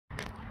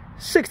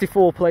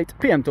64 plate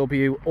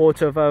BMW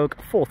Auto Vogue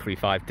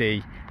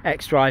 435D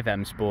X-Drive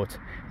M Sport.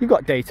 You've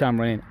got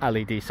daytime running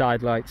LED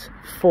side lights,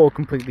 4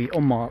 completely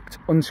unmarked,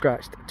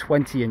 unscratched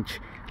 20-inch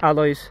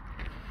alloys,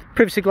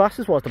 privacy glass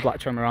as well as the black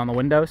trim around the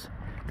windows,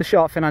 the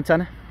shark fin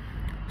antenna,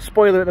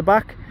 spoiler at the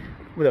back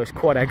with those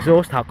quad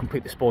exhaust. How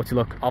complete the sporty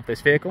look of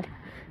this vehicle.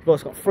 You've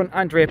also got front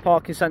and rear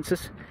parking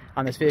sensors,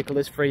 and this vehicle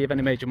is free of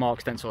any major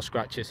marks, dents or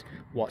scratches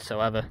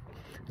whatsoever.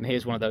 And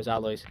here's one of those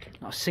alloys,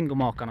 not a single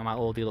mark on them at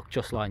all. They look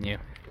just like new.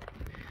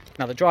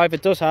 Now the driver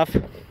does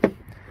have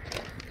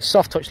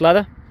soft touch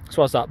leather, as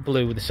well as that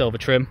blue with the silver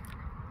trim,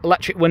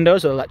 electric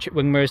windows or electric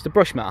wing mirrors, the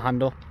brush metal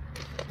handle.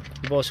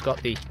 You've also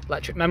got the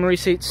electric memory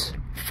seats,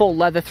 full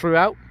leather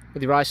throughout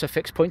with your ISO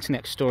fixed points and the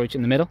extra storage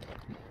in the middle.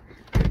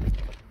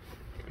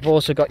 You've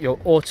also got your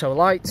auto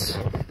lights,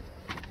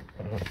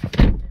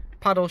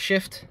 paddle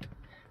shift,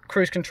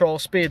 cruise control,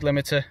 speed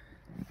limiter.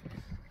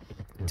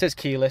 It is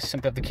keyless,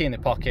 simply have the key in the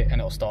pocket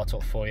and it'll start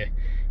up for you.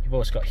 You've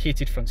also got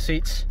heated front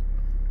seats,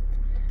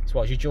 as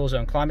well as your dual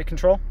zone climate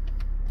control,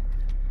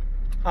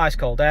 ice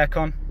cold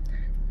aircon,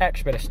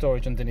 extra bit of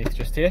storage underneath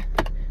just here,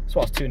 as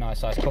well as 2 nice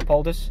sized cup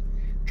holders,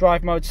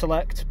 drive mode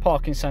select,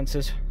 parking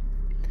sensors,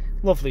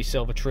 lovely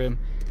silver trim,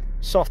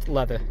 soft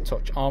leather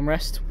touch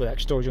armrest with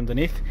extra storage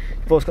underneath.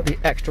 You've also got the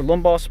extra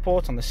lumbar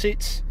support on the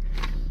seats,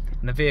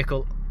 and the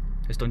vehicle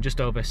has done just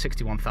over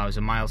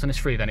 61,000 miles and is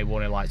free of any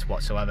warning lights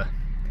whatsoever.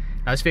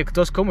 Now this vehicle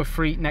does come with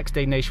free next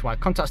day nationwide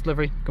contacts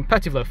delivery,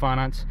 competitive low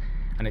finance,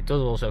 and it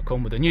does also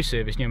come with a new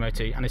service, new MOT,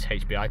 and it's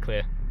HPI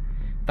clear.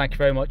 Thank you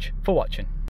very much for watching.